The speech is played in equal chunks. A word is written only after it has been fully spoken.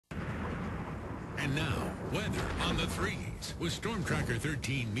And now, weather on the threes with Storm Tracker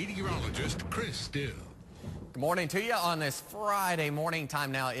 13 meteorologist Chris Still. Good morning to you on this Friday morning.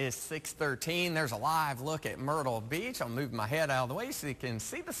 Time now is 6:13. There's a live look at Myrtle Beach. I'll move my head out of the way so you can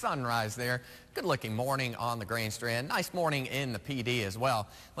see the sunrise there. Good looking morning on the Grand Strand. Nice morning in the PD as well.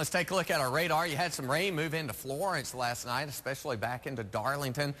 Let's take a look at our radar. You had some rain move into Florence last night, especially back into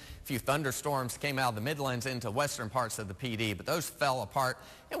Darlington. A few thunderstorms came out of the Midlands into western parts of the PD, but those fell apart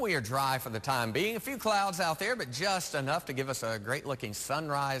and we are dry for the time being. A few clouds out there, but just enough to give us a great looking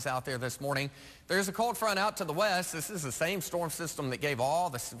sunrise out there this morning. There's a cold front out to the west. This is the same storm system that gave all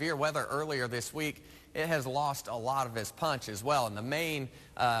the severe weather earlier this week. It has lost a lot of its punch as well, and the main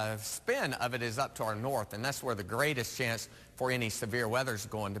spin of it is up to our north, and that's where the greatest chance for any severe weather is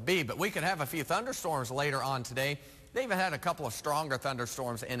going to be. But we could have a few thunderstorms later on today. They even had a couple of stronger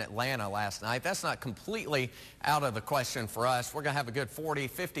thunderstorms in Atlanta last night. That's not completely out of the question for us. We're going to have a good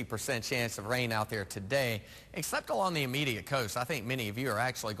 40-50% chance of rain out there today, except along the immediate coast. I think many of you are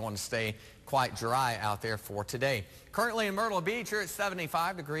actually going to stay quite dry out there for today. Currently in Myrtle Beach, you're at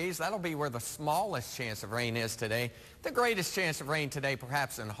 75 degrees. That'll be where the smallest chance of rain is today. The greatest chance of rain today,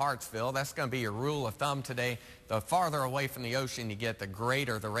 perhaps in Hartsville. That's going to be your rule of thumb today. The farther away from the ocean you get, the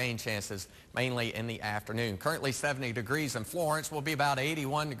greater the rain chances, mainly in the afternoon. Currently 70 degrees in Florence. We'll be about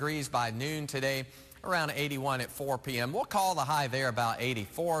 81 degrees by noon today, around 81 at 4 p.m. We'll call the high there about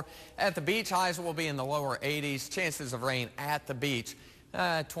 84. At the beach, highs will be in the lower 80s. Chances of rain at the beach,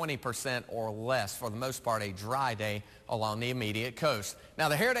 20% or less. For the most part, a dry day along the immediate coast. Now,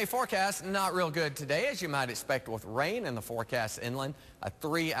 the hair day forecast, not real good today, as you might expect with rain in the forecast inland. A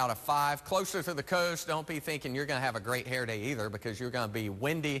 3 out of 5. Closer to the coast, don't be thinking you're going to have a great hair day either, because you're going to be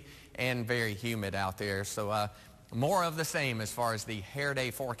windy and very humid out there. So more of the same as far as the hair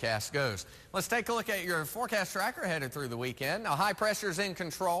day forecast goes. Let's take a look at your forecast tracker headed through the weekend. Now, high pressure is in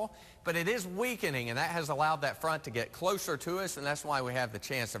control, but it is weakening, and that has allowed that front to get closer to us, and that's why we have the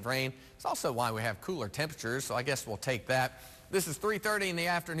chance of rain. It's also why we have cooler temperatures, so I guess we'll take that. This is 3:30 in the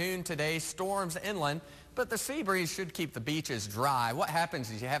afternoon today. Storms inland, but the sea breeze should keep the beaches dry. What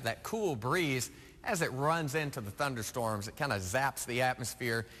happens is you have that cool breeze. As it runs into the thunderstorms, it kind of zaps the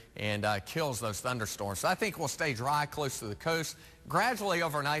atmosphere and kills those thunderstorms. So I think we'll stay dry close to the coast. Gradually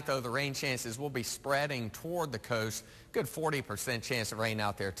overnight, though, the rain chances will be spreading toward the coast. Good 40% chance of rain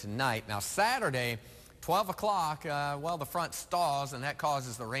out there tonight. Now, Saturday, 12 o'clock, well, the front stalls, and that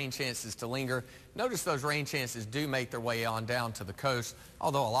causes the rain chances to linger. Notice those rain chances do make their way on down to the coast,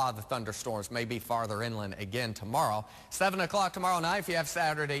 although a lot of the thunderstorms may be farther inland again tomorrow. 7 o'clock tomorrow night, if you have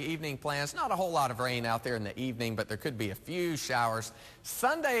Saturday evening plans, not a whole lot of rain out there in the evening, but there could be a few showers.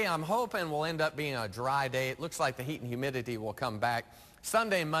 Sunday, I'm hoping, will end up being a dry day. It looks like the heat and humidity will come back.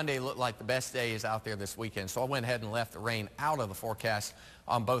 Sunday and Monday look like the best days out there this weekend, so I went ahead and left the rain out of the forecast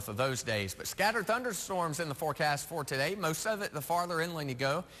on both of those days. But scattered thunderstorms in the forecast for today, most of it the farther inland you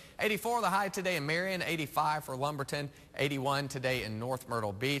go. 84 the high today in Marion, 85 for Lumberton, 81 today in North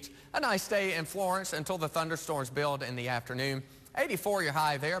Myrtle Beach. A nice day in Florence until the thunderstorms build in the afternoon. 84 your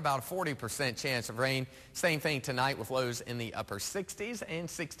high there, about a 40% chance of rain. Same thing tonight with lows in the upper 60s, and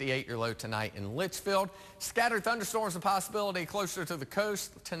 68 your low tonight in Litchfield. Scattered thunderstorms a possibility closer to the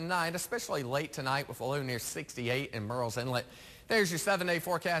coast tonight, especially late tonight with a low near 68 in Murrells Inlet. There's your 7-day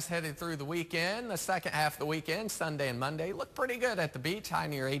forecast headed through the weekend. The second half of the weekend, Sunday and Monday, look pretty good at the beach, high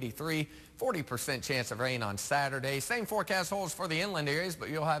near 83. 40% chance of rain on Saturday. Same forecast holds for the inland areas, but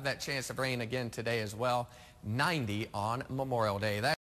you'll have that chance of rain again today as well. 90 on Memorial Day.